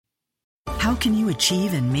How can you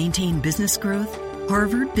achieve and maintain business growth?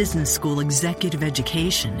 Harvard Business School Executive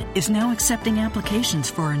Education is now accepting applications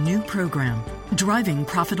for a new program, Driving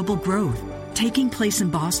Profitable Growth. Taking place in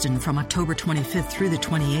Boston from October 25th through the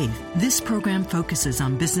 28th, this program focuses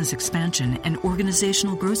on business expansion and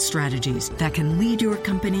organizational growth strategies that can lead your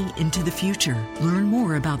company into the future. Learn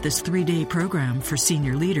more about this 3-day program for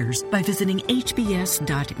senior leaders by visiting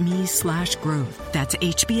hbs.me/growth. That's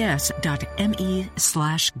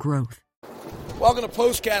hbs.me/growth. Welcome to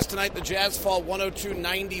Postcast tonight. The Jazz fall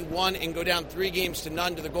 102-91 and go down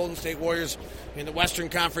 3-0 to the Golden State Warriors in the Western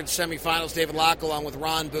Conference semifinals. David Locke along with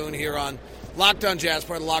Ron Boone here on Locked On Jazz,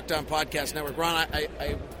 part of the Locked On Podcast Network. Ron,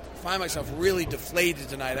 I find myself really deflated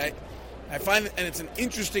tonight. I find, and it's an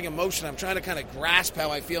interesting emotion. I'm trying to kind of grasp how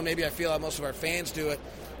I feel. Maybe I feel how most of our fans do it.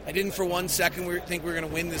 I didn't for one second think we were going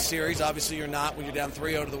to win this series. Obviously, you're not when you're down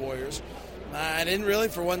 3-0 to the Warriors. I didn't really,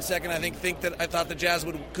 for one second, I thought the Jazz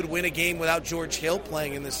could win a game without George Hill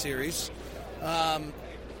playing in this series. And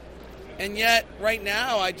yet, right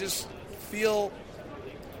now, I just feel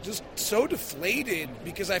just so deflated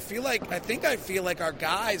because I feel like our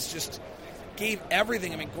guys just gave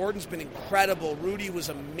everything. I mean, Gordon's been incredible. Rudy was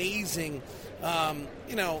amazing.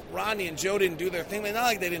 Ronnie and Joe didn't do their thing. Not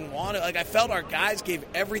like they didn't want it. Like, I felt our guys gave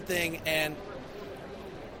everything, and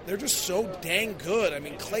they're just so dang good. I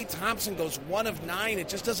mean, Klay Thompson goes 1 of 9. It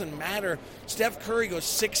just doesn't matter. Steph Curry goes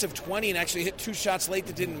 6 of 20 and actually hit 2 shots late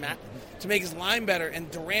that didn't matter to make his line better. And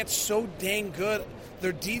Durant's so dang good.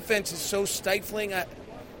 Their defense is so stifling.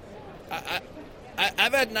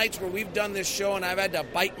 I've had nights where we've done this show and I've had to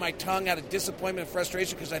bite my tongue out of disappointment and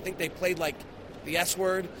frustration because I think they played like the S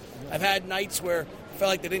word. I've had nights where I felt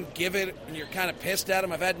like they didn't give it and you're kind of pissed at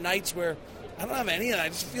them. I've had nights where I don't have any of that. I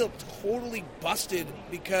just feel totally busted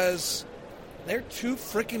because they're too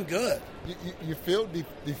freaking good. You feel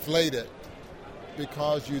deflated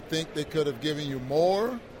because you think they could have given you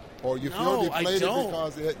more, or you feel deflated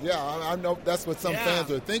because I know that's what some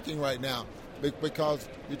fans are thinking right now. Because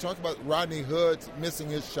you talk about Rodney Hood missing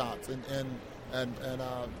his shots and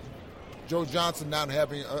Joe Johnson not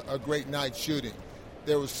having a great night shooting.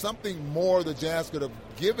 There was something more the Jazz could have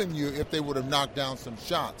given you if they would have knocked down some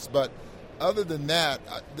shots. But other than that,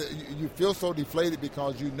 you feel so deflated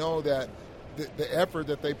because you know that the effort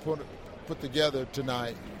that they put together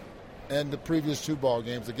tonight and the previous 2 ball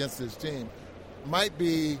games against this team might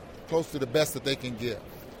be close to the best that they can give,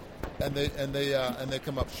 and they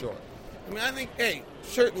come up short. I mean, I think,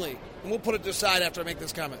 certainly, and we'll put it aside after I make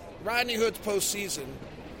this comment, Rodney Hood's postseason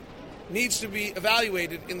needs to be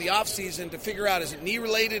evaluated in the offseason to figure out, is it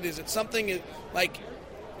knee-related? Is it something like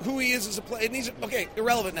who he is as a player? It needs,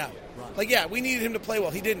 irrelevant now. Right. We needed him to play well.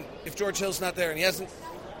 He didn't if George Hill's not there, and he hasn't.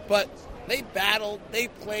 But they battled, they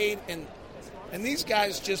played, and these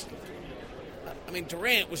guys just,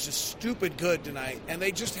 Durant was just stupid good tonight, and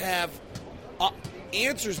they just have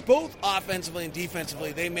answers both offensively and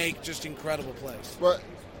defensively. They make just incredible plays. Well,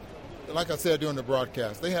 like I said during the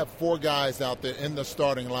broadcast, they have 4 guys out there in the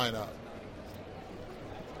starting lineup.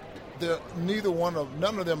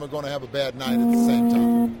 None of them are going to have a bad night at the same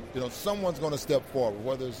time. Someone's going to step forward,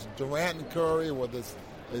 whether it's Durant and Curry, whether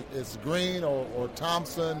it's Green or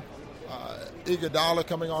Thompson, Iguodala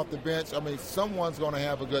coming off the bench. Someone's going to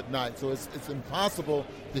have a good night. So it's impossible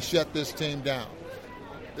to shut this team down.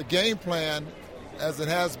 The game plan, as it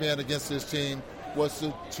has been against this team, was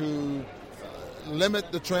to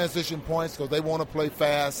limit the transition points because they want to play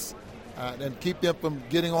fast and keep them from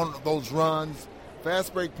getting on those runs.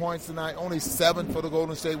 Fast break points tonight, only 7 for the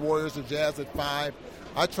Golden State Warriors, the Jazz at 5.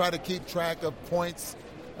 I try to keep track of points,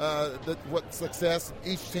 what success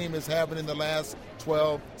each team is having in the last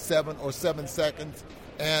 12, 7, or 7 seconds.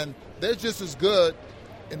 And they're just as good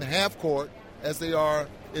in the half court as they are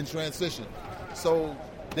in transition. So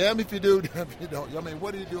damn if you do, damn if you don't.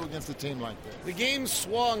 What do you do against a team like this? The game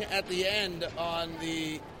swung at the end on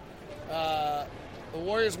the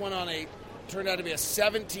Warriors went on turned out to be a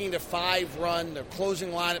 17-5 run. Their closing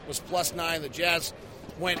lineup was +9. The Jazz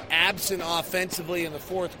went absent offensively in the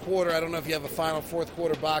fourth quarter. I don't know if you have a final fourth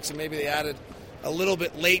quarter box, and maybe they added a little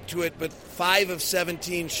bit late to it, but 5 of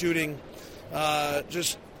 17 shooting.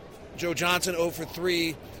 Just Joe Johnson 0 for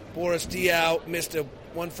 3. Boris Diaw missed a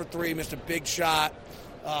 1 for 3, missed a big shot.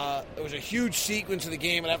 It was a huge sequence of the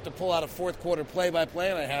game. I'd have to pull out a fourth quarter play-by-play,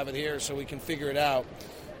 and I have it here so we can figure it out.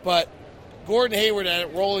 But Gordon Hayward had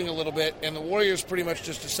it rolling a little bit, and the Warriors pretty much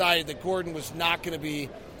just decided that Gordon was not going to be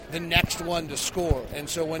the next one to score. And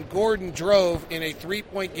so when Gordon drove in a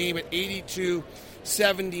 3-point game at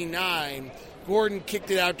 82-79, Gordon kicked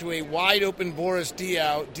it out to a wide-open Boris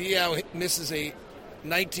Diaw. Diaw misses a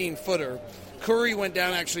 19-footer. Curry went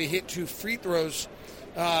down, actually hit 2 free throws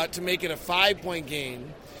to make it a 5-point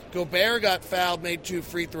game. Gobert got fouled, made 2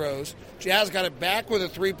 free throws. Jazz got it back with a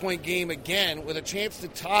 3-point game again with a chance to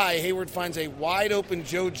tie. Hayward finds a wide-open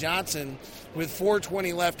Joe Johnson with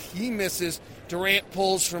 4:20 left. He misses. Durant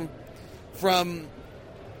pulls from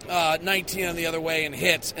 19 on the other way and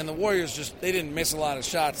hits. And the Warriors they didn't miss a lot of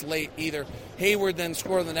shots late either. Hayward then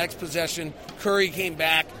scored on the next possession. Curry came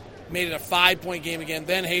back, made it a 5-point game again.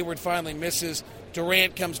 Then Hayward finally misses.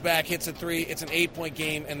 Durant comes back, hits a 3. It's an 8-point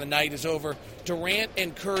game, and the night is over. Durant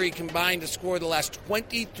and Curry combined to score the last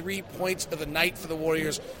 23 points of the night for the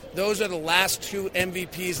Warriors. Those are the last 2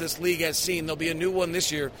 MVPs this league has seen. There'll be a new one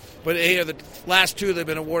this year, but they are the last 2 they've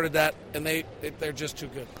been awarded that, and they're just too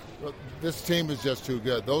good. Well, this team is just too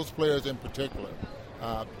good. Those players in particular.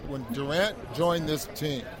 When Durant joined this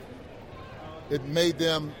team, it made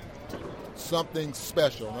them something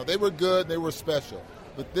special. Now, they were good, they were special.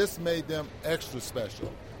 But this made them extra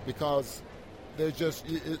special because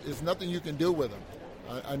it's nothing you can do with them.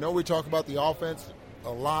 I know we talk about the offense a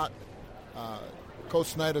lot. Coach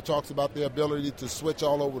Snyder talks about their ability to switch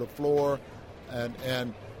all over the floor.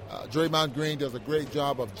 And Draymond Green does a great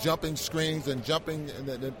job of jumping screens and jumping. And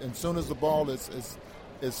as soon as the ball is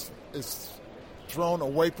thrown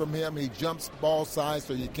away from him, he jumps ball side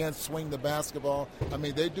so you can't swing the basketball. I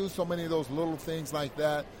mean, they do so many of those little things like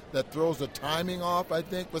that throws the timing off, I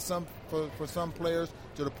think, for some players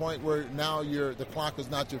to the point where now the clock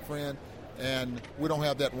is not your friend, and we don't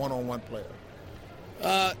have that one-on-one player.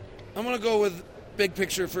 I'm going to go with big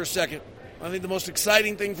picture for a second. I think the most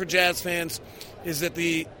exciting thing for Jazz fans is that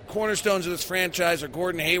the cornerstones of this franchise are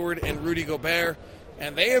Gordon Hayward and Rudy Gobert,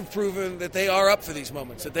 and they have proven that they are up for these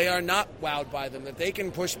moments, that they are not wowed by them, that they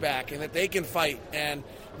can push back, and that they can fight, and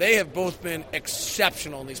they have both been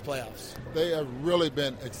exceptional in these playoffs. They have really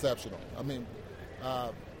been exceptional. I mean,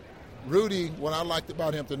 Rudy, what I liked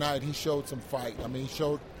about him tonight, he showed some fight. I mean, he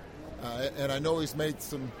showed, and I know he's made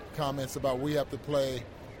some comments about we have to play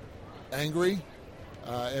angry,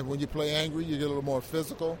 and when you play angry, you get a little more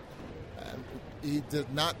physical. He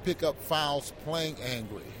did not pick up fouls playing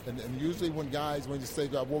angry. And usually when you say,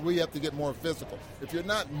 well, we have to get more physical. If you're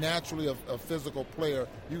not naturally a physical player,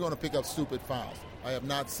 you're going to pick up stupid fouls. I have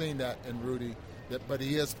not seen that in Rudy, but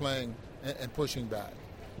he is playing and pushing back.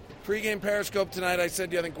 Pre-game Periscope tonight, I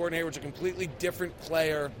said, I think Gordon Hayward's a completely different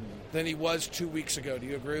player than he was 2 weeks ago. Do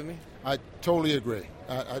you agree with me? I totally agree.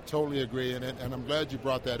 I totally agree, and I'm glad you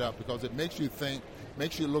brought that up because it makes you think,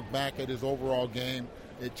 makes you look back at his overall game.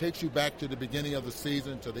 It takes you back to the beginning of the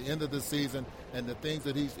season, to the end of the season, and the things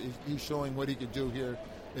that he's showing what he can do here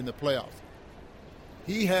in the playoffs.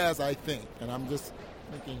 He has, I think, and I'm just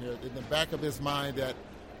thinking here, in the back of his mind that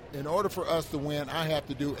in order for us to win, I have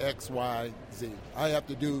to do X, Y, Z. I have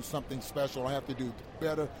to do something special. I have to do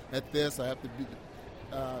better at this. I have to be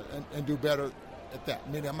and do better at that. I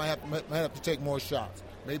mean, I might have to take more shots.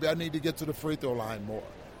 Maybe I need to get to the free throw line more.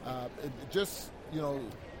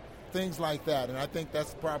 Things like that. And I think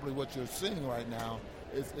that's probably what you're seeing right now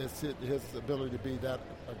is his ability to be that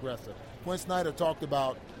aggressive. Quinn Snyder talked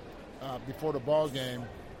about before the ball game,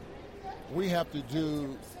 we have to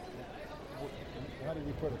do, how did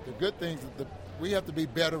he put it, the good things, we have to be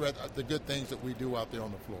better at the good things that we do out there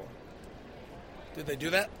on the floor. Did they do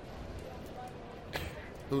that?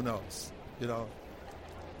 Who knows?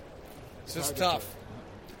 It's just tough.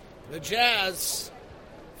 The Jazz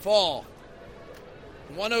fall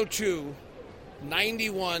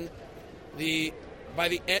 102-91.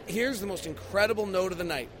 Here's the most incredible note of the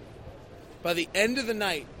night. By the end of the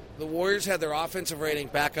night, the Warriors had their offensive rating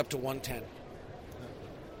back up to 110.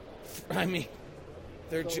 I mean,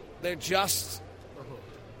 they're just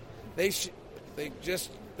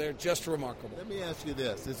remarkable. Let me ask you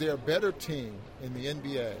this: is there a better team in the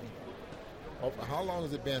NBA? How long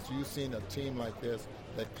has it been since you've seen a team like this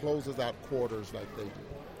that closes out quarters like they do?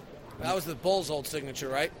 That was the Bulls' old signature,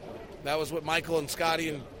 right? That was what Michael and Scotty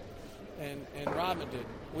and Rodman did.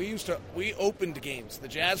 We opened games. The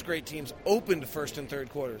Jazz great teams opened first and third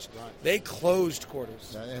quarters. Right. They closed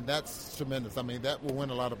quarters. And that's tremendous. I mean, that will win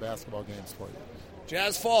a lot of basketball games for you.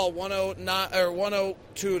 Jazz fall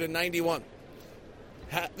 102-91.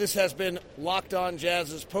 This has been Locked On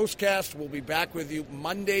Jazz's postcast. We'll be back with you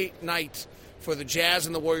Monday night for the Jazz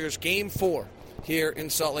and the Warriors Game 4 here in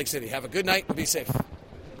Salt Lake City. Have a good night and be safe.